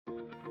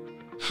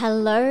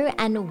Hello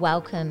and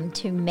welcome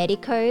to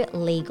Medico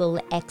Legal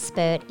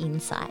Expert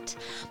Insight.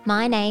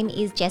 My name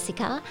is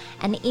Jessica,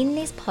 and in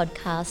this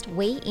podcast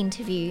we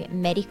interview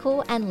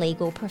medical and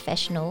legal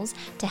professionals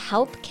to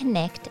help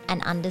connect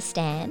and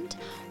understand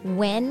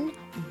when,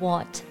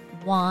 what,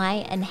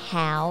 why and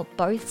how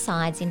both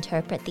sides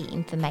interpret the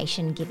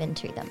information given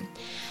to them.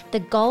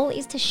 The goal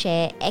is to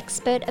share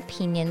expert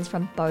opinions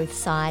from both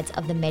sides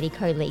of the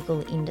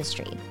medico-legal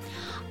industry.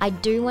 I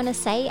do want to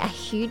say a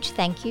huge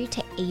thank you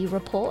to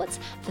eReports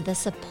for the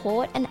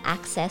support and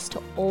access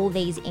to all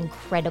these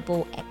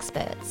incredible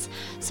experts.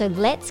 So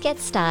let's get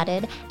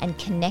started and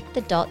connect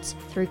the dots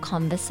through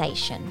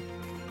conversation.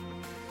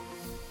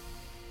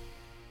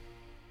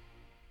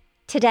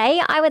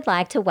 Today, I would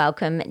like to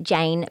welcome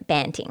Jane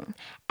Banting,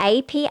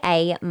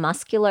 APA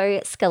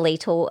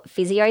Musculoskeletal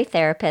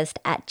Physiotherapist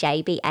at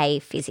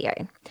JBA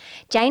Physio.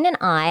 Jane and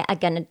I are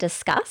going to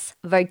discuss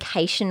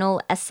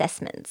vocational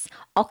assessments,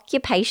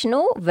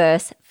 occupational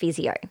versus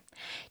physio.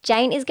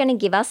 Jane is going to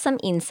give us some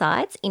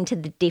insights into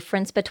the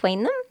difference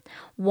between them,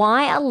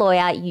 why a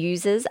lawyer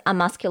uses a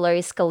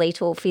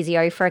musculoskeletal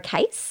physio for a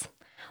case,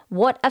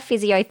 what a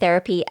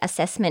physiotherapy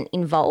assessment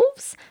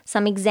involves,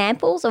 some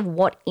examples of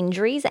what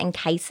injuries and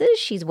cases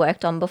she's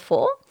worked on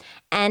before,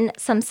 and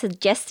some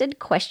suggested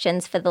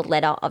questions for the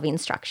letter of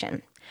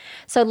instruction.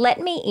 So let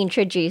me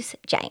introduce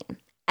Jane.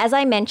 As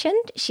I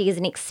mentioned, she is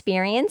an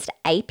experienced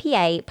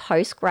APA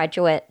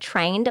postgraduate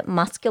trained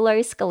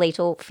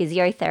musculoskeletal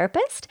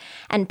physiotherapist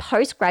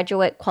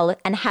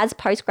and has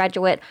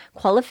postgraduate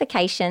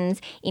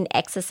qualifications in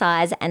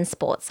exercise and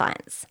sports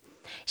science.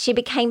 She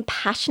became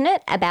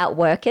passionate about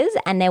workers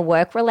and their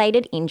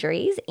work-related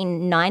injuries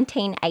in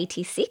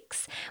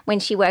 1986 when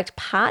she worked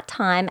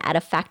part-time at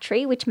a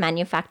factory which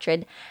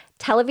manufactured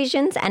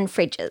televisions and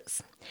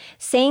fridges.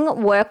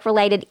 Seeing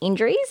work-related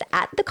injuries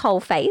at the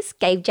coalface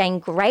gave Jane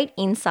great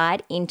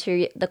insight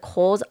into the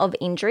cause of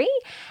injury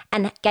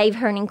and gave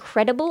her an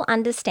incredible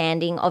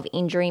understanding of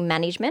injury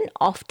management,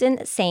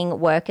 often seeing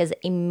workers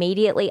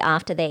immediately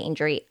after their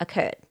injury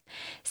occurred.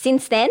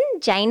 Since then,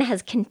 Jane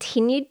has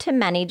continued to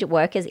manage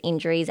workers'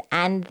 injuries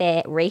and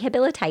their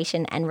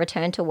rehabilitation and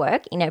return to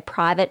work in her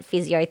private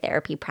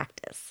physiotherapy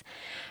practice.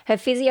 Her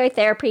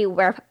physiotherapy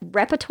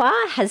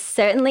repertoire has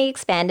certainly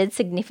expanded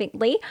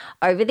significantly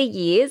over the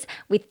years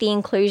with the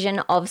inclusion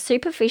of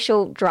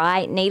superficial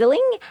dry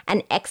needling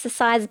and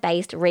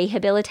exercise-based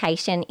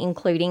rehabilitation,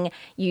 including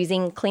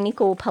using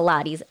clinical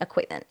Pilates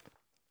equipment.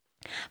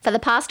 For the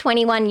past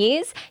 21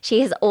 years,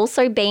 she has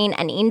also been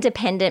an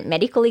independent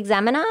medical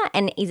examiner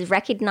and is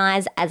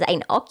recognised as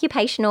an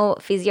occupational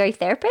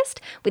physiotherapist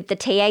with the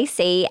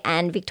TAC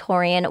and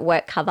Victorian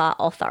Work Cover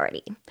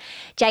Authority.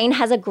 Jane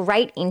has a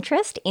great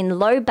interest in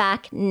low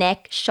back,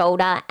 neck,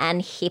 shoulder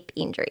and hip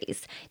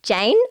injuries.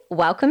 Jane,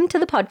 welcome to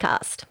the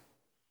podcast.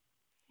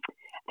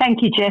 Thank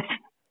you, Jess.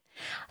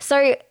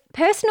 So,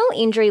 personal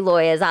injury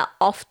lawyers are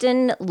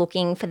often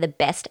looking for the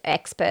best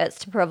experts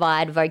to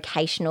provide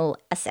vocational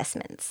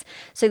assessments.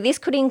 So this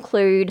could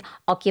include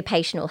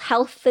occupational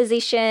health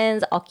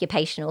physicians,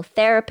 occupational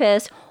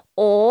therapists,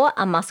 or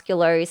a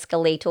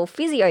musculoskeletal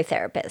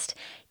physiotherapist.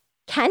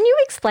 Can you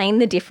explain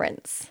the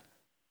difference?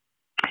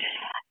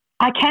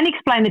 I can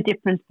explain the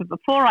difference, but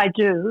before I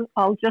do,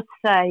 I'll just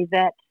say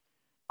that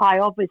I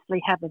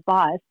obviously have a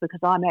bias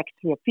because I'm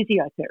actually a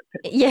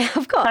physiotherapist. Yeah,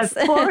 of course.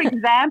 So, for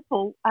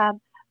example,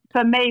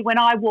 for me, when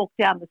I walk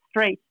down the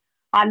street,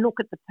 I look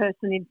at the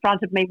person in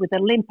front of me with a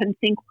limp and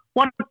think,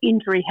 what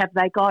injury have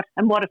they got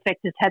and what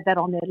effect has had that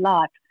on their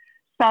life?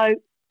 So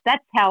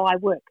that's how I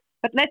work.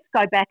 But let's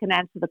go back and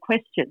answer the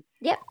question.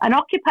 Yep. An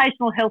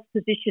occupational health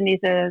physician is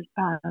a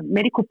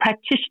medical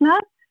practitioner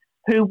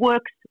who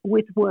works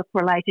with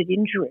work-related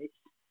injuries.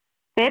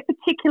 Their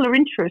particular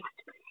interest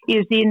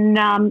is in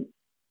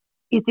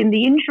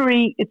the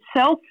injury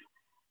itself,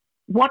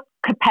 what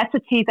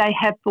capacity they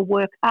have for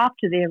work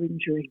after their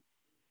injury.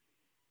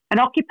 An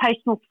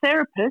occupational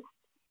therapist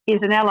is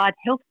an allied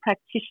health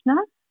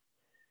practitioner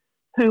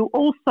who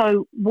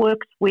also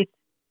works with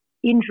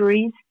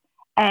injuries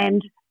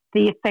and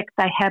the effect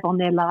they have on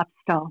their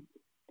lifestyle.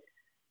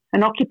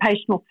 An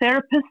occupational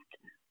therapist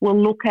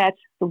will look at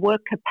the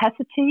work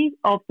capacity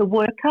of the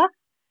worker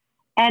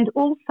and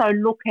also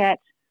look at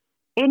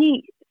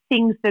any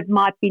things that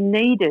might be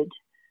needed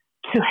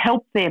to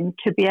help them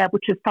to be able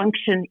to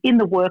function in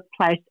the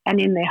workplace and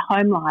in their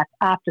home life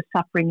after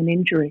suffering an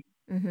injury.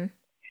 Mm-hmm.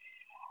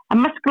 A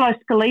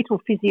musculoskeletal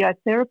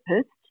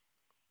physiotherapist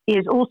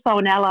is also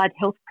an allied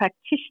health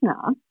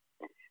practitioner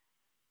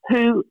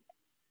who,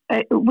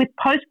 with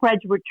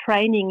postgraduate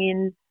training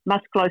in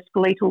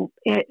musculoskeletal,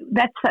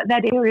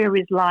 that area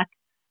is like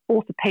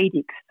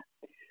orthopedics.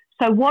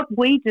 So what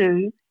we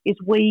do is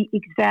we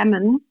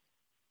examine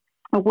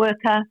a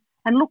worker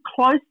and look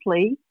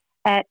closely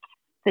at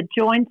the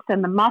joints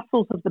and the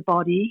muscles of the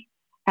body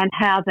and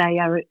how they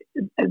are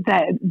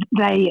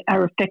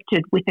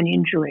affected with an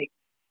injury.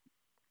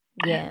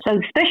 Yeah. So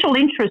the special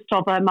interest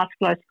of a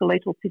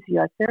musculoskeletal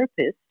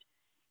physiotherapist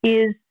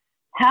is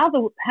how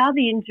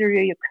the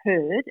injury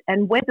occurred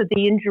and whether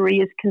the injury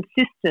is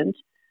consistent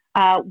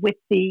with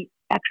the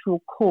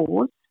actual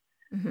cause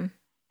Mm-hmm.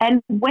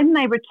 And when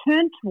they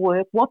return to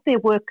work, what their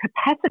work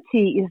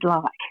capacity is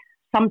like.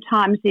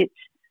 Sometimes it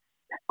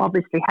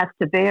obviously has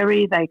to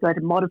vary. They go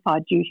to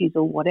modified duties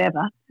or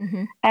whatever.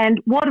 Mm-hmm. And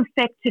what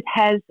effect it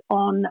has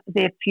on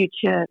their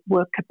future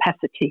work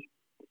capacity.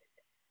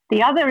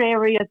 The other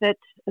area that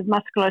a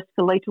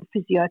musculoskeletal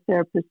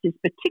physiotherapist is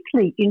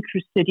particularly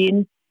interested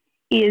in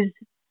is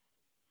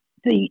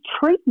the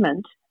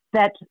treatment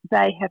that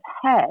they have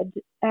had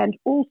and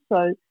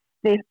also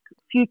their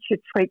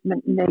future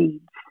treatment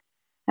needs.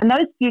 And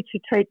those future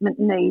treatment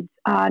needs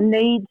are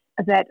needs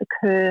that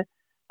occur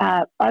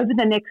over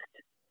the next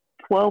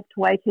 12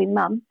 to 18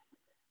 months,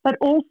 but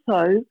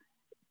also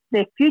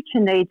their future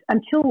needs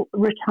until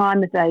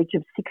retirement age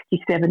of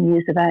 67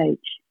 years of age.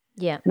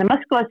 Yeah. And the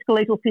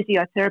musculoskeletal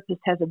physiotherapist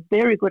has a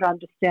very good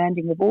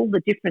understanding of all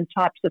the different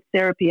types of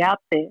therapy out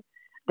there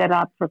that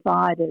are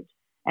provided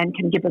and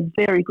can give a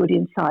very good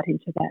insight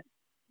into that.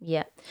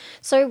 Yeah.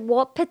 So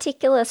what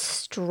particular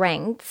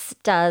strengths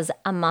does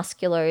a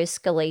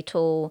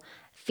musculoskeletal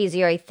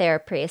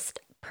physiotherapist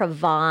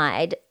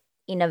provide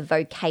in a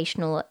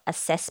vocational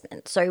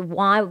assessment? So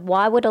why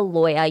would a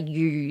lawyer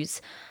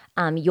use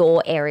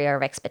your area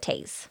of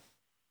expertise?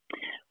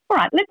 All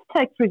right, let's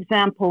take, for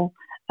example,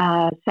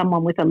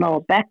 someone with a lower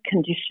back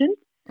condition.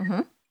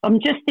 Mm-hmm. I'm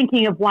just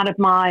thinking of one of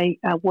my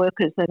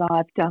workers that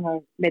I've done a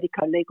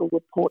medico-legal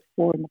report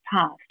for in the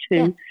past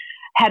who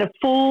had a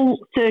full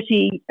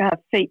 30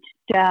 feet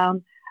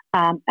down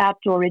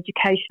outdoor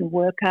education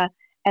worker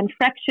and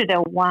fractured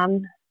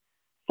L1.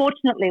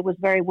 Fortunately, was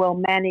very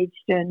well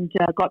managed and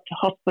got to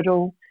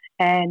hospital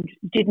and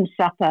didn't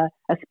suffer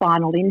a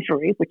spinal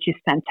injury, which is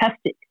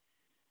fantastic.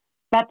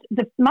 But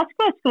the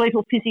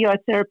musculoskeletal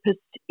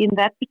physiotherapist in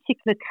that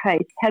particular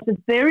case has a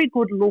very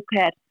good look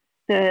at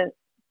the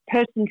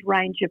person's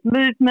range of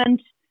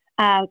movement,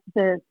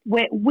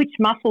 which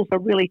muscles are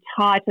really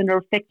tight and are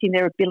affecting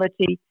their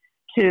ability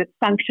to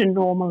function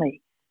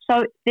normally.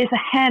 So there's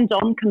a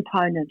hands-on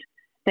component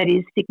that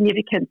is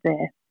significant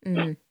there.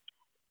 Mm.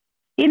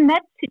 In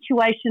that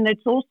situation,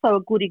 it's also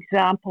a good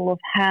example of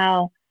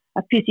how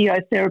a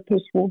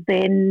physiotherapist will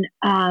then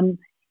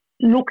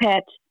look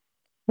at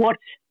what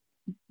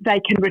they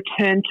can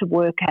return to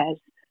work as.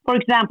 For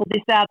example,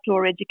 this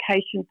outdoor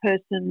education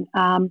person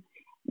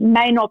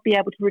may not be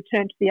able to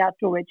return to the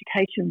outdoor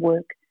education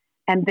work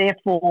and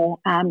therefore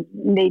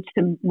needs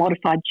some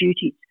modified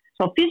duties.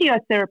 So a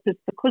physiotherapist,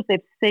 because they've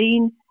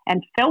seen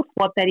and felt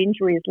what that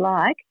injury is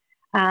like,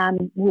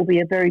 will be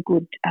a very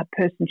good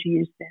person to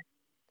use there.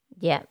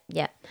 Yeah,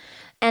 yeah.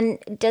 And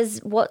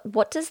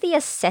what does the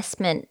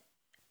assessment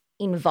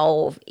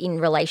involve in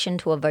relation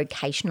to a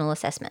vocational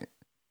assessment?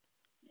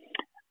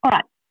 All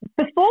right.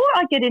 Before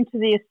I get into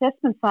the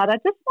assessment side, I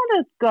just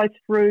want to go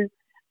through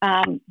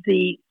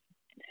the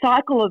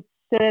cycle of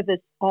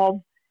service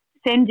of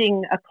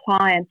sending a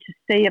client to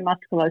see a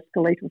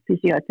musculoskeletal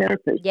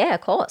physiotherapist. Yeah,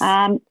 of course.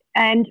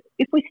 And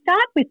if we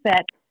start with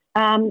that,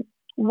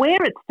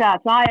 where it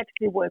starts, I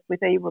actually work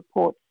with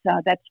e-reports.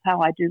 That's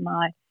how I do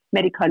my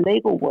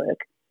medico-legal work.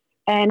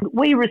 And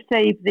we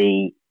receive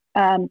the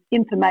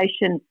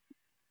information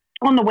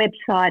on the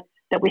website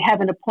that we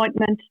have an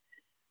appointment.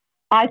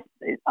 I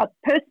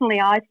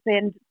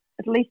spend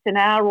at least an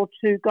hour or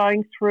two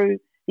going through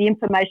the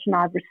information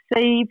I've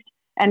received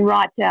and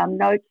write down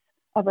notes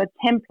of a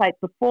template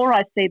before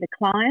I see the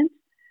client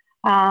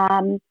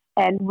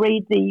and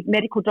read the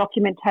medical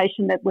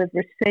documentation that we've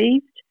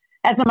received.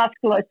 As a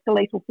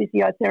musculoskeletal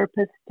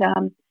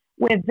physiotherapist,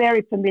 we're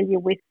very familiar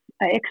with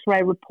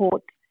X-ray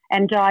reports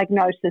and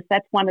diagnosis.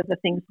 That's one of the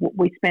things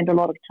we spend a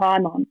lot of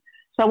time on.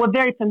 So we're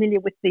very familiar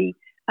with the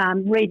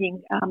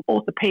reading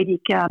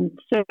orthopaedic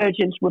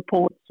surgeons'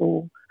 reports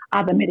or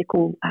other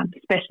medical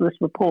specialist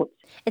reports.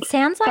 It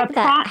sounds like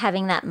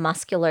having that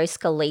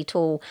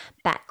musculoskeletal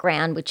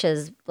background, which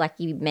is, like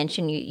you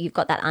mentioned, you've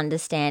got that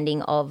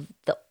understanding of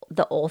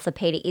the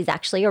orthopaedic, is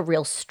actually a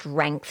real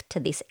strength to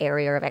this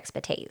area of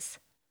expertise.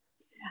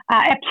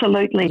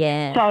 Absolutely.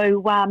 Yeah.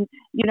 So,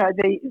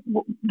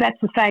 that's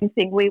the same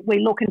thing. We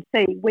look and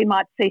see. We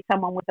might see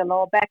someone with a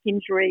lower back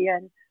injury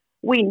and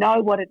we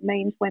know what it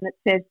means when it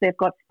says they've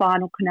got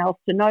spinal canal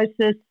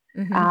stenosis,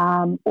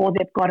 mm-hmm. Or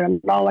they've got a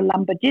lower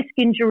lumbar disc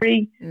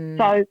injury. Mm.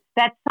 So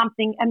that's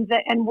something,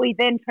 and we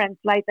then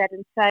translate that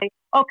and say,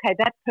 okay,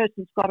 that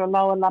person's got a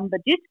lower lumbar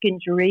disc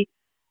injury.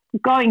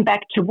 Going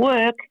back to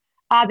work,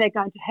 are they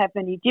going to have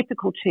any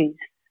difficulties?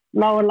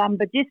 Lower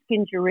lumbar disc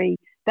injury,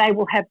 they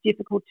will have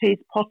difficulties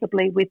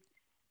possibly with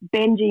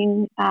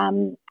bending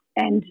and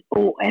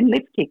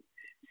lifting.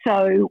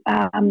 So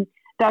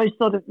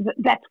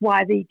that's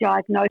why the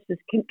diagnosis,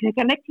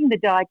 connecting the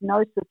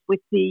diagnosis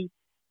with the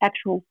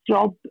actual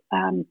job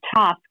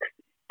tasks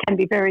can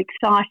be very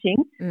exciting,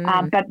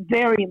 but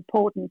very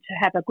important to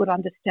have a good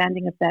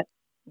understanding of that.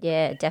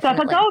 Yeah, definitely.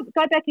 So if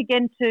I go back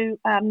again to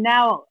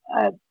now,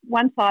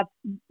 once I've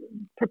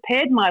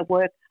prepared my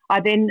work, I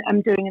then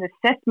am doing an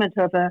assessment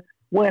of a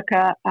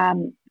worker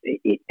and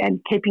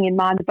keeping in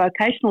mind the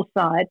vocational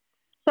side.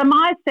 So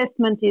my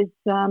assessment is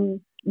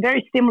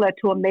very similar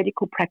to a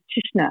medical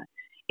practitioner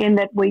in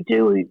that we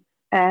do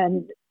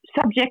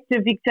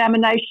subjective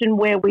examination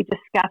where we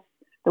discuss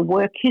the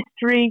work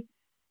history,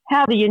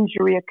 how the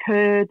injury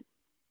occurred,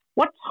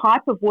 what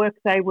type of work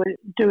they were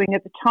doing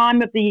at the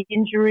time of the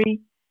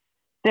injury.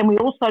 Then we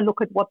also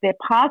look at what their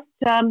past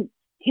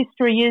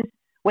history is,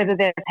 whether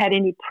they've had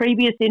any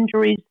previous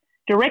injuries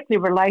directly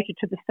related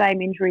to the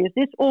same injury as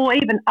this, or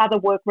even other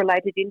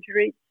work-related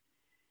injuries.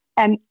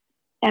 And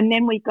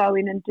then we go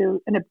in and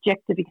do an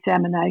objective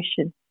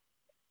examination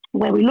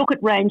where we look at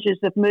ranges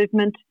of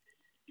movement,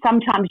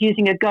 sometimes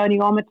using a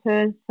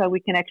goniometer so we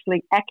can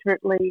actually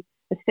accurately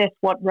assess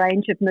what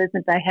range of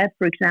movement they have,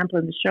 for example,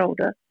 in the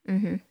shoulder.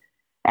 Mm-hmm.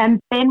 And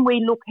then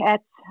we look at,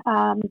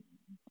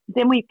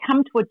 then we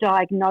come to a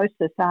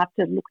diagnosis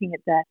after looking at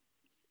that.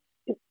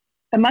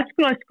 A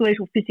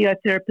musculoskeletal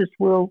physiotherapist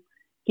will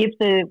give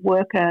the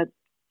worker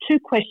two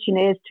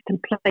questionnaires to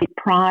complete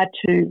prior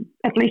to,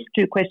 at least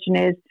two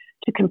questionnaires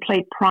to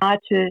complete prior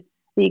to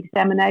the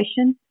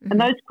examination. Mm-hmm.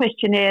 And those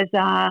questionnaires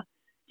are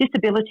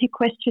disability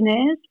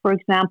questionnaires. For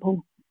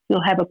example,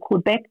 you'll have a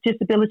Quebec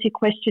disability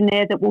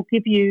questionnaire that will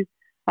give you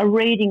a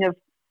reading of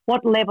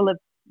what level of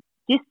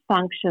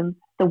dysfunction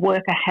the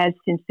worker has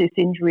since this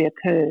injury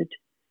occurred.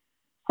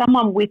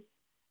 Someone with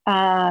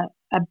a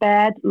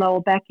bad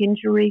lower back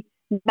injury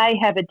may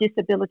have a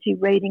disability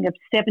reading of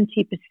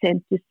 70%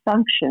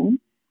 dysfunction,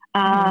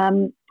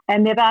 and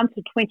they've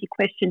answered 20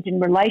 questions in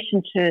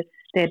relation to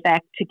their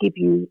back to give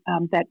you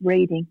that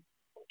reading.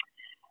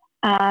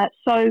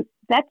 So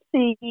that's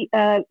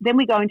then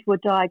we go into a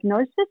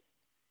diagnosis,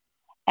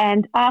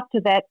 and after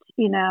that,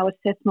 in our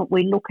assessment,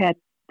 we look at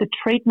the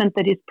treatment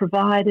that is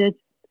provided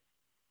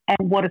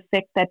and what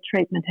effect that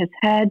treatment has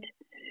had,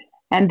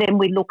 and then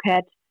we look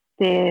at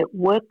their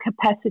work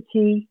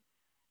capacity.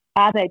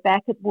 Are they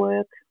back at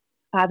work?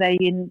 Are they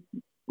in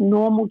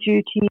normal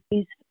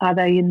duties? Are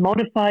they in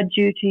modified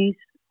duties?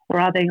 Or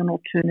are they on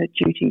alternate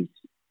duties?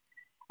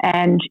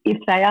 And if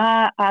they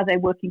are they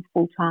working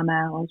full-time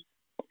hours?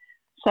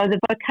 So the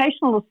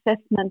vocational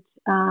assessment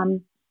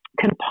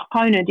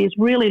component is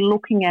really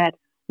looking at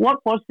what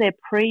was their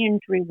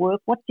pre-injury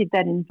work, what did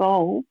that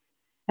involve,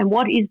 and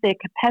what is their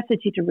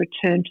capacity to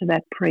return to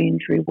that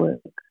pre-injury work.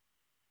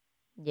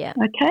 Yeah.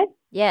 Okay?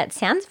 Yeah, it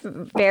sounds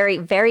very,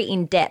 very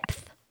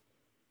in-depth.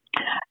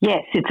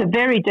 Yes, it's a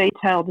very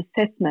detailed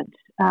assessment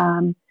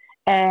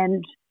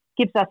and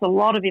gives us a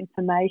lot of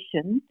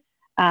information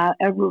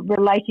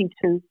relating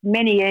to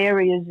many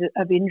areas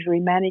of injury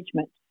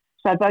management.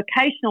 So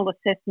vocational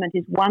assessment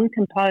is one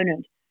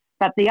component,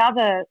 but the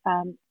other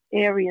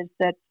areas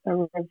that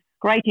are of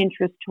great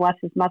interest to us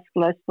as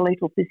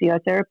musculoskeletal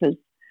physiotherapists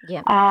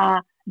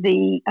are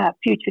the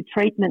future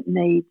treatment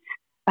needs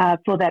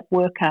for that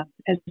worker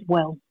as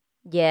well.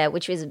 Yeah,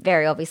 which is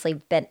very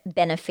obviously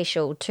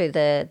beneficial to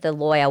the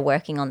lawyer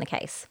working on the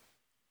case.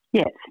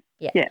 Yes.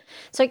 Yeah.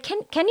 So can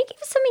you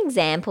give us some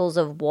examples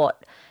of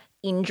what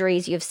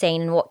injuries you've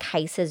seen and what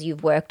cases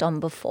you've worked on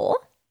before?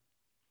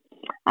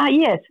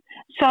 Yes.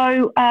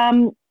 So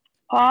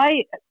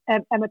I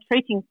am a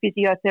treating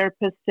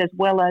physiotherapist as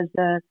well as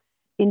an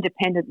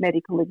independent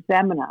medical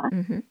examiner.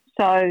 Mm-hmm.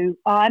 So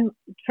I'm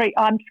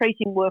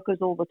treating workers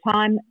all the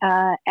time,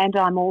 and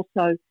I'm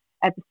also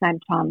at the same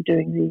time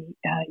doing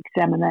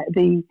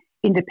the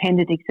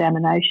independent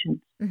examinations.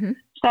 Mm-hmm.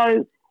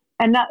 So,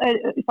 and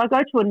if I go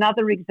to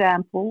another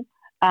example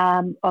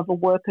of a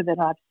worker that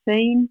I've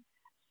seen,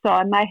 so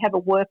I may have a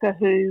worker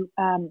who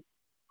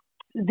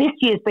this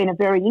year's been a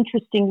very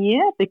interesting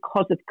year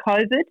because of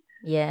COVID.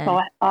 Yeah.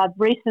 So I've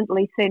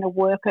recently seen a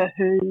worker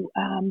who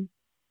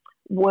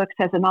works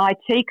as an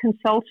IT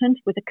consultant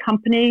with a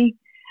company,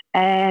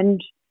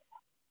 and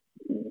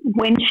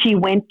when she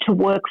went to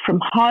work from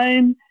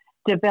home,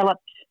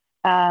 developed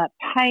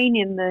pain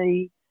in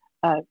the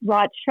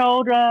right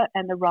shoulder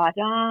and the right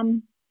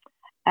arm,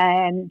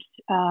 and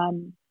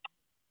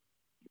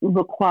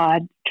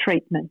required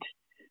treatment.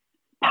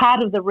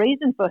 Part of the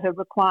reason for her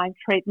requiring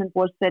treatment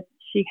was that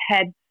she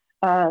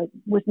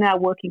was now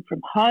working from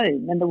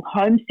home, and the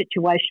home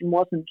situation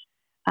wasn't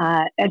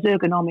as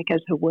ergonomic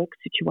as her work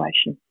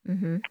situation.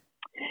 Mm-hmm.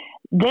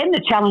 Then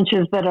the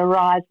challenges that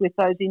arise with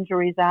those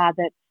injuries are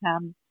that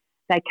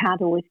they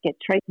can't always get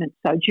treatment.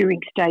 So during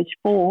stage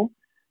 4,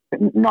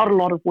 not a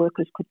lot of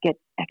workers could get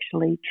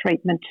actually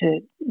treatment to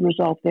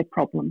resolve their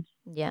problems.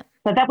 Yeah.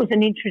 So that was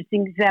an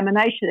interesting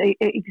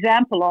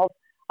example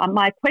of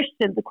my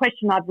question. The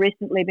question I've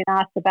recently been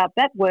asked about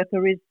that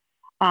worker is,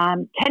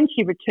 can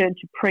she return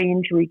to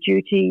pre-injury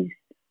duties,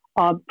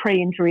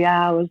 pre-injury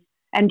hours,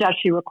 and does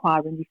she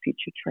require any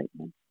future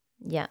treatment?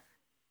 Yeah.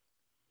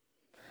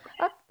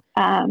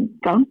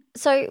 Go on.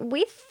 So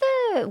with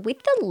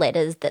the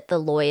letters that the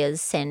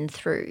lawyers send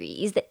through,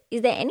 is there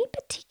any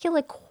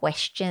particular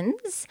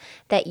questions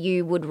that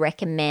you would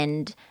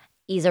recommend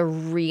is a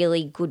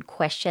really good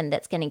question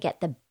that's going to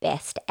get the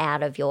best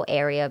out of your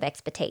area of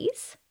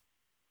expertise?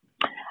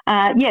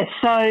 Yes.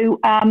 So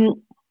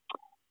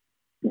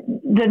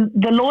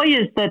the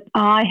lawyers that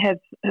I have,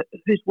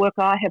 whose work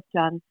I have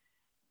done,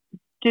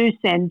 do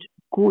send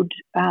good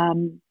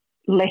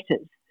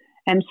letters.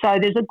 And so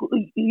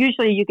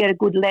usually you get a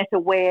good letter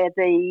where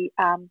they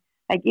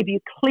They give you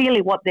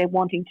clearly what they're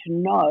wanting to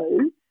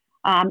know.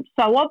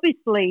 So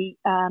obviously,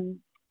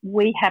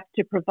 we have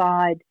to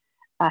provide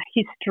a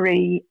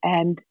history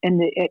and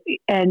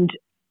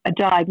a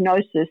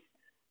diagnosis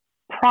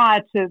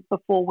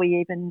before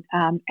we even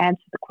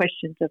answer the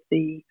questions of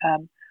the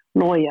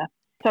lawyer.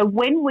 So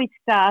when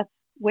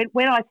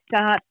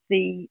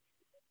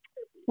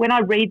I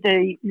read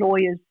the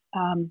lawyer's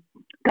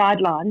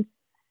guidelines,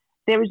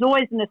 there is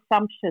always an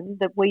assumption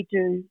that we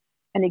do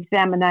an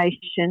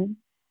examination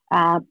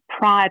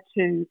prior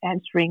to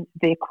answering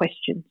their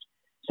questions.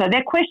 So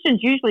their questions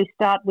usually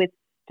start with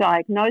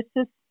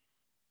diagnosis,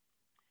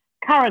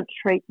 current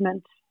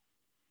treatment,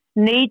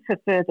 need for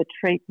further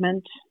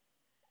treatment,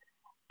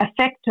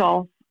 effect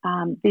of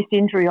this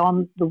injury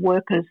on the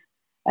worker's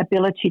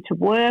ability to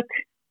work,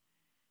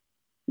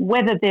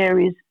 whether there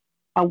is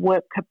a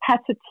work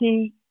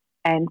capacity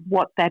and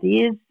what that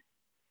is.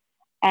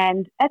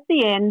 And at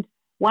the end,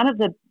 one of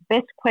the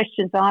best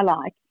questions I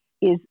like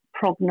is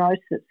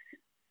prognosis.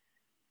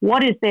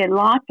 What is their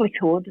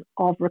likelihood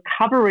of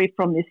recovery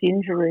from this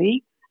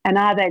injury, and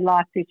are they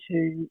likely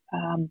to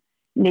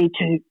need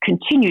to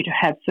continue to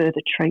have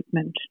further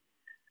treatment?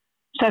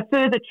 So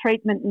further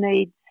treatment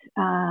needs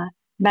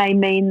may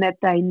mean that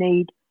they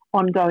need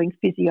ongoing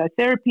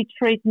physiotherapy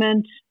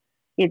treatment.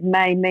 It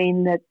may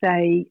mean that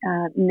they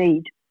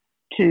need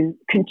to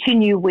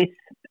continue with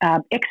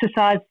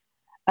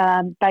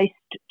exercise-based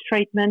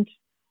treatment,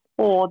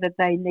 or that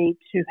they need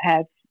to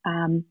have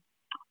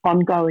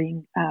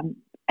ongoing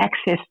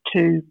access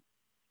to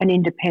an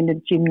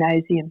independent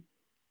gymnasium.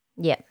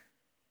 Yeah.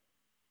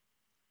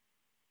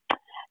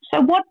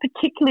 So what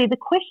particularly, the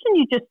question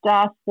you just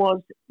asked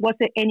was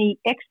there any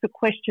extra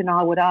question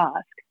I would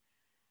ask?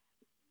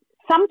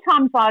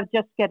 Sometimes I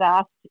just get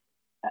asked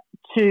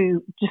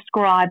to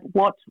describe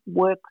what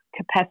work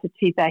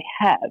capacity they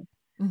have.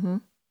 Mm-hmm.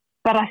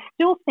 But I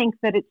still think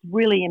that it's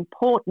really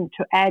important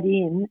to add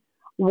in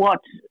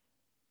what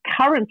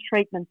current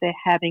treatment they're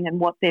having and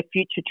what their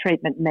future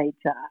treatment needs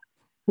are.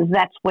 Because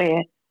that's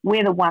where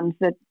we're the ones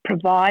that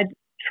provide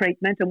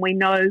treatment, and we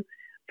know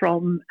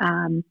from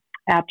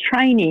our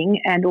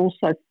training and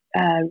also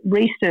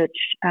research,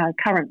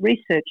 current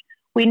research,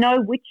 we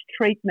know which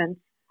treatments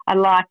are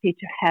likely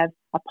to have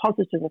a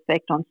positive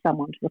effect on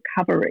someone's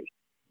recovery.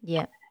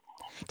 Yeah.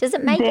 Does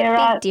it make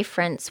a big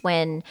difference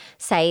when,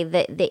 say,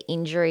 the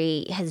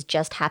injury has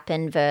just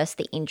happened versus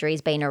the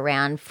injury's been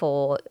around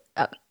for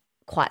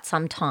quite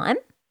some time?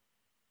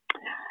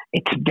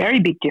 It's a very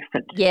big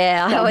difference.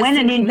 Yeah, I was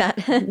thinking that.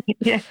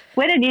 Yeah,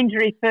 when an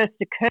injury first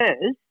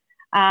occurs,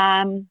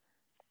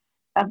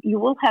 you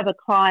will have a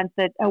client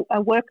that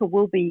a worker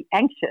will be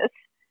anxious,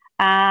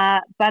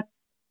 but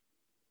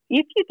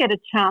if you get a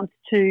chance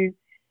to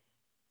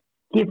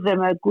give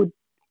them a good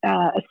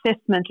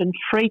assessment and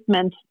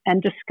treatment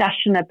and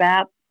discussion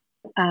about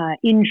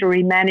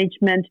injury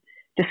management,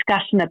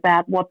 discussion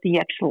about what the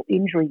actual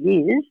injury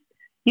is,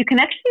 you can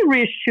actually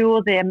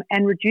reassure them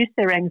and reduce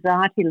their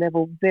anxiety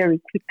level very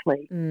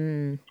quickly.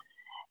 Mm.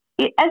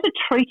 As a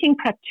treating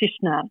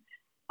practitioner,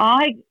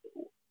 I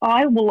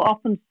will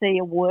often see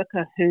a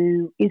worker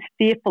who is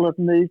fearful of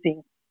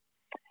moving,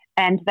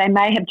 and they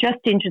may have just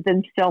injured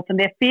themselves and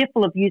they're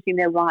fearful of using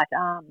their right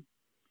arm.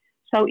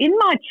 So in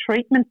my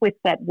treatment with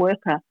that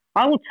worker,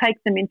 I will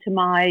take them into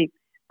my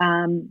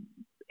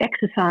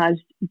exercise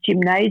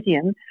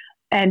gymnasium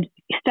and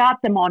start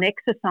them on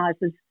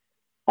exercises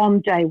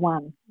on day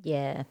one.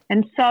 Yeah.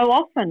 And so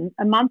often,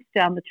 a month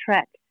down the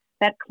track,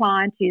 that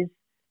client is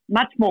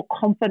much more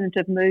confident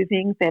of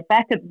moving. They're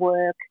back at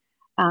work.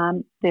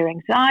 Their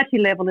anxiety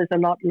level is a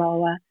lot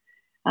lower.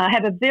 I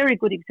have a very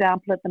good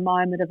example at the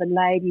moment of a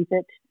lady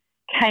that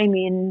came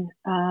in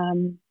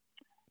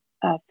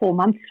 4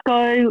 months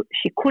ago.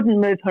 She couldn't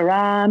move her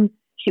arm.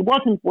 She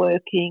wasn't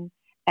working,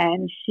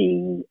 and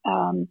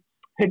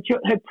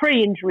her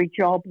pre-injury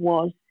job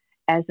was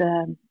as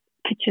a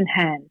kitchen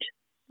hand.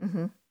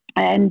 Mm-hmm.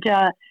 And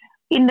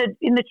in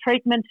the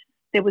treatment,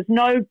 there was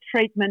no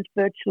treatment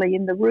virtually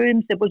in the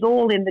rooms. It was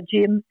all in the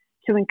gym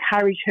to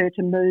encourage her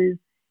to move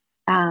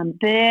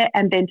there,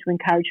 and then to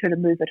encourage her to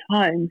move at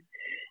home.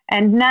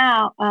 And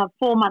now,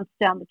 4 months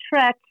down the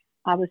track,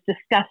 I was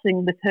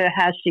discussing with her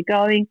how's she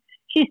going.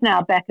 She's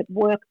now back at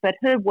work, but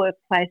her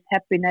workplace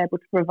have been able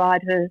to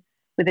provide her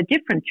with a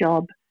different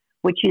job,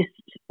 which is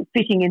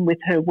fitting in with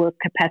her work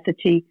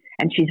capacity,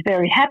 and she's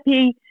very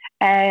happy,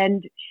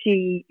 and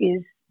she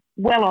is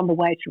well on the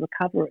way to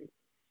recovery.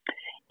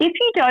 If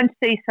you don't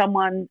see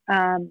someone,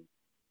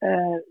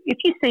 if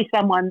you see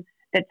someone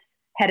that's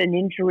had an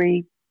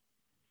injury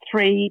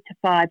 3 to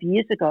 5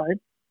 years ago,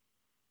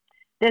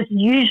 there's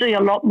usually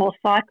a lot more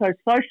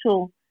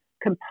psychosocial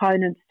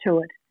components to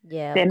it.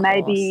 Yeah, there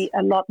may be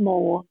a lot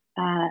more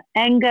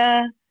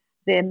anger.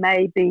 There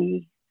may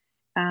be,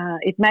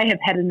 it may have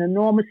had an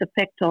enormous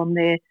effect on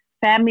their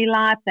family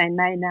life. They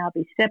may now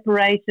be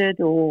separated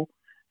or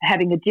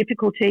having a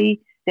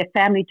difficulty. Their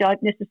family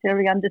don't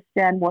necessarily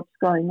understand what's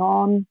going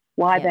on,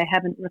 why they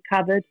haven't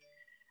recovered.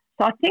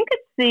 So I think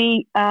it's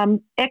the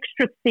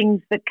extra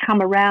things that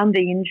come around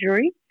the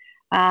injury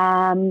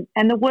And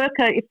the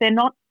worker, if they're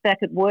not back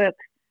at work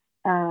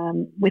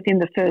within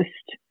the first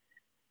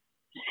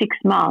 6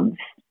 months,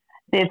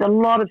 there's a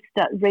lot of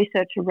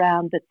research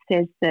around that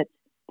says that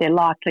they're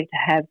likely to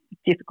have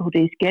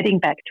difficulties getting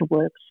back to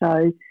work.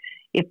 So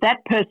if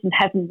that person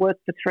hasn't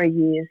worked for 3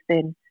 years,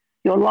 then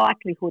your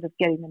likelihood of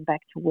getting them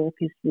back to work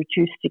is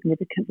reduced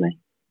significantly.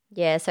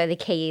 Yeah, so the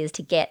key is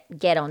to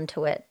get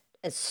onto it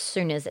as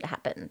soon as it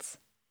happens.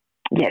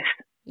 Yes,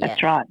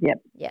 that's right,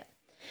 yep. Yeah.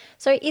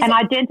 So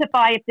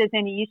identify if there's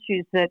any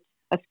issues that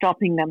are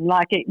stopping them.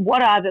 Like,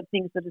 what are the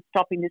things that are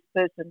stopping this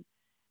person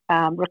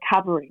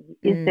recovering?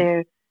 Is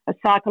there a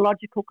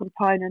psychological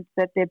component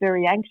that they're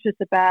very anxious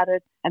about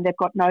it and they've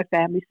got no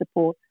family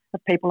support of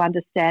people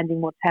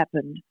understanding what's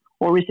happened?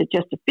 Or is it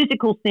just a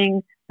physical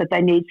thing that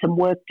they need some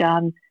work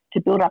done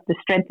to build up the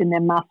strength in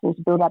their muscles,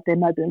 build up their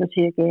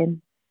mobility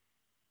again?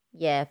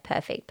 Yeah,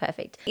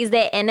 perfect. Is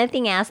there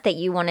anything else that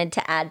you wanted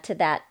to add to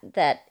that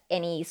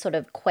any sort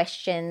of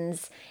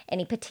questions,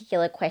 any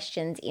particular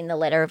questions in the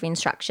letter of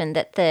instruction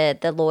that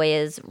the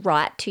lawyers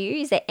write to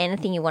you? Is there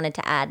anything you wanted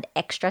to add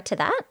extra to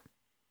that?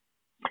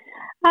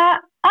 I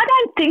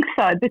don't think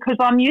so, because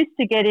I'm used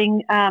to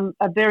getting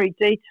a very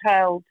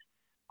detailed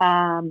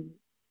outline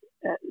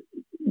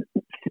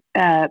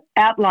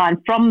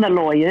from the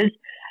lawyers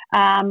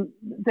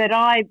that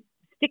I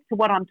stick to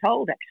what I'm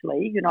told,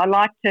 actually. I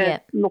like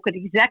to look at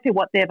exactly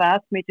what they've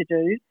asked me to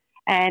do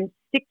and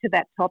stick to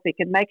that topic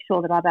and make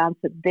sure that I've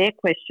answered their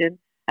question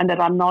and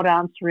that I'm not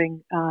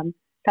answering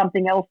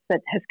something else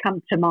that has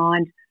come to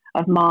mind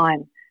of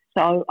mine.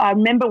 So I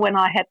remember when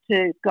I had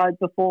to go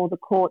before the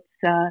courts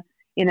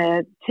in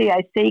a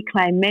TAC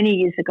claim many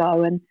years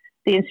ago, and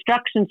the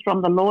instructions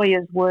from the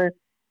lawyers were,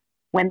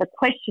 when the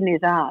question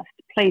is asked,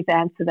 please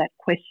answer that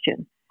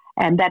question.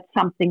 And that's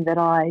something that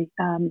I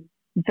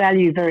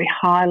value very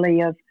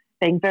highly, of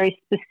being very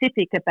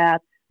specific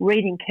about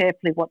reading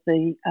carefully what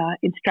the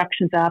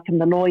instructions are from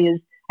the lawyers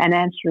and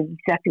answering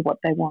exactly what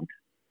they want.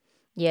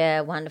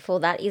 Yeah, wonderful.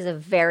 That is a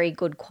very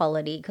good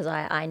quality, because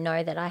I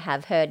know that I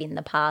have heard in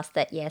the past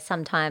that,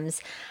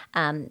 sometimes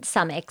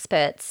some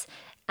experts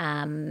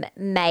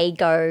may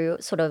go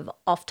sort of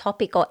off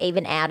topic or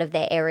even out of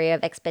their area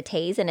of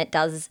expertise, and it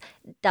does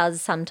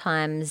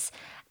sometimes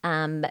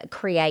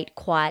create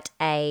quite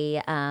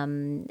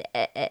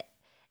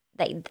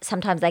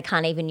sometimes they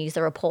can't even use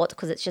the reports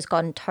because it's just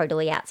gone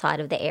totally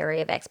outside of the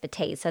area of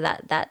expertise. So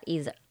that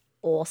is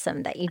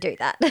awesome that you do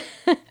that.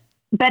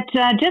 But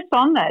just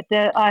on that,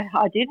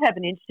 I did have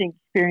an interesting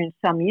experience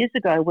some years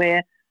ago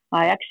where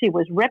I actually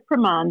was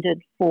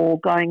reprimanded for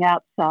going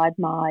outside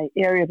my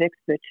area of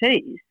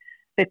expertise,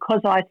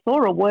 because I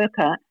saw a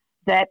worker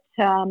that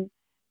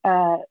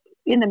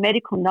in the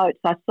medical notes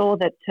I saw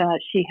that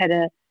she had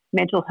a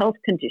mental health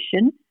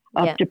condition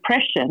of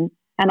depression,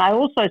 and I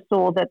also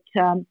saw that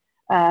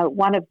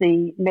one of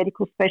the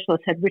medical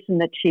specialists had written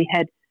that she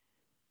had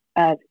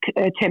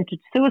attempted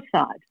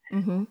suicide.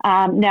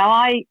 Mm-hmm. Now,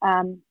 I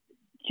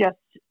just,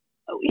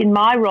 in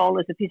my role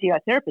as a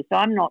physiotherapist,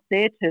 I'm not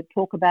there to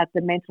talk about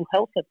the mental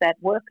health of that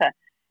worker.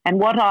 And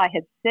what I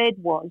had said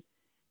was,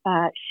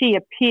 she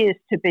appears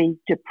to be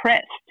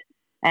depressed.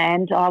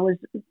 And I was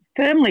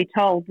firmly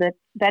told that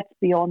that's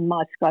beyond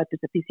my scope as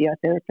a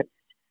physiotherapist.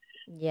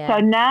 Yeah. So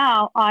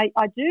now I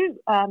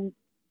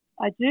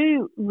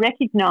do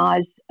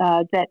recognise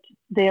that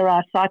there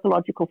are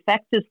psychological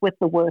factors with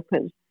the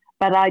workers,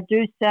 but I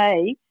do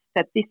say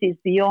that this is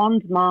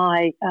beyond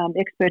my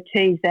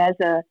expertise as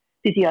a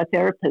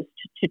physiotherapist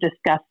to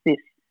discuss this.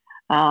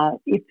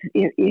 If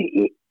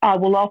I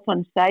will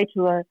often say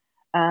to her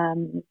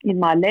in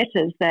my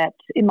letters, that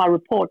in my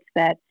reports,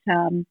 that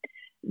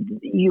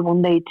you will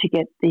need to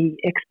get the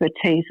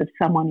expertise of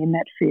someone in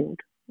that field.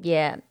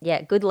 Yeah,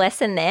 good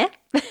lesson there.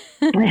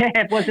 Yeah,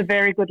 it was a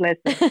very good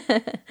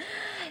lesson.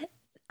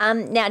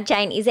 Now,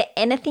 Jane, is there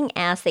anything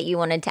else that you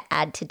wanted to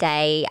add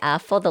today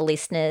for the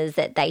listeners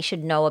that they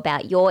should know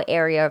about your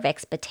area of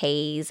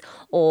expertise,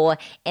 or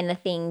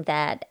anything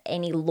that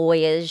any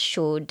lawyers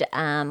should,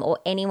 or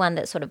anyone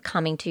that's sort of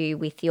coming to you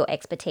with your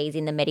expertise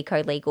in the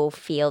medico-legal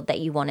field that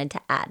you wanted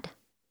to add?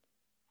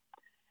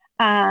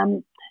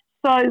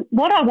 So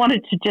what I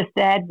wanted to just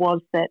add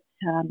was that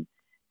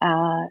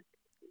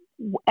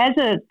as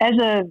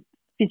a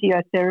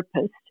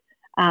physiotherapist,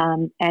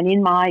 and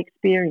in my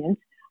experience,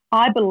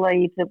 I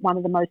believe that one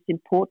of the most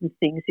important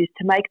things is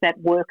to make that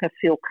worker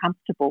feel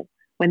comfortable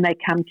when they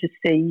come to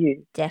see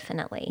you.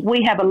 Definitely.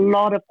 We have a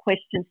lot of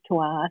questions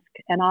to ask,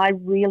 and I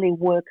really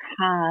work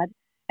hard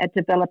at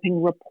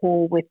developing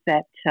rapport with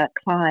that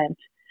client.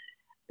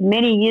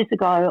 Many years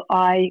ago,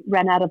 I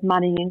ran out of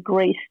money in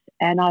Greece,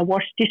 and I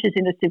washed dishes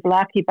in a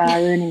souvlaki bar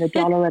earning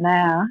 $1 an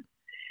hour.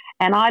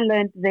 And I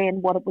learned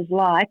then what it was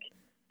like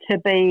to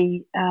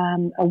be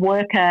a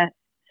worker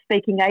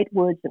speaking 8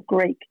 words of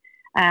Greek.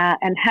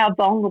 And how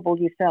vulnerable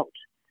you felt.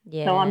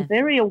 Yeah. So I'm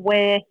very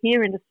aware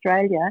here in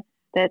Australia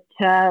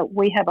that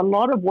we have a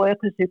lot of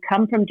workers who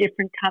come from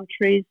different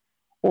countries,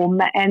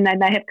 and they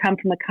may have come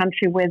from a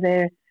country where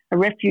they're a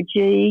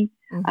refugee,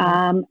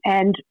 mm-hmm.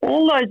 And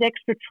all those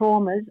extra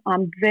traumas.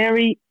 I'm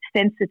very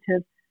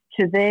sensitive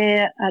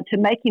to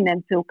making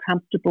them feel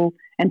comfortable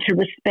and to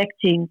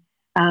respecting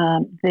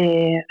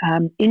their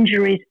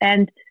injuries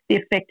and the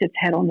effect it's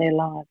had on their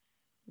lives.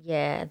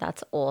 Yeah,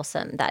 that's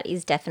awesome. That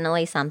is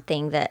definitely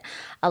something that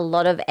a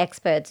lot of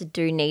experts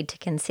do need to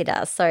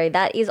consider. So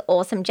that is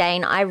awesome,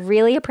 Jane. I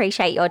really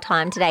appreciate your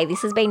time today.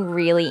 This has been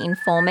really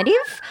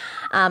informative.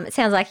 It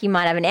sounds like you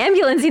might have an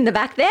ambulance in the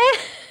back there.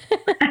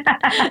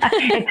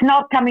 It's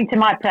not coming to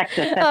my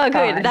practice. Good.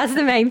 Fine. That's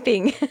the main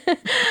thing.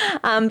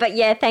 But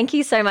yeah, thank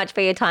you so much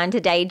for your time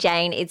today,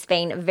 Jane. It's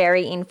been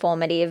very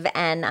informative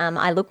and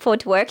I look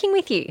forward to working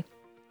with you.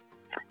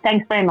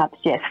 Thanks very much,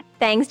 Jess.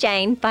 Thanks,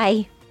 Jane.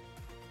 Bye.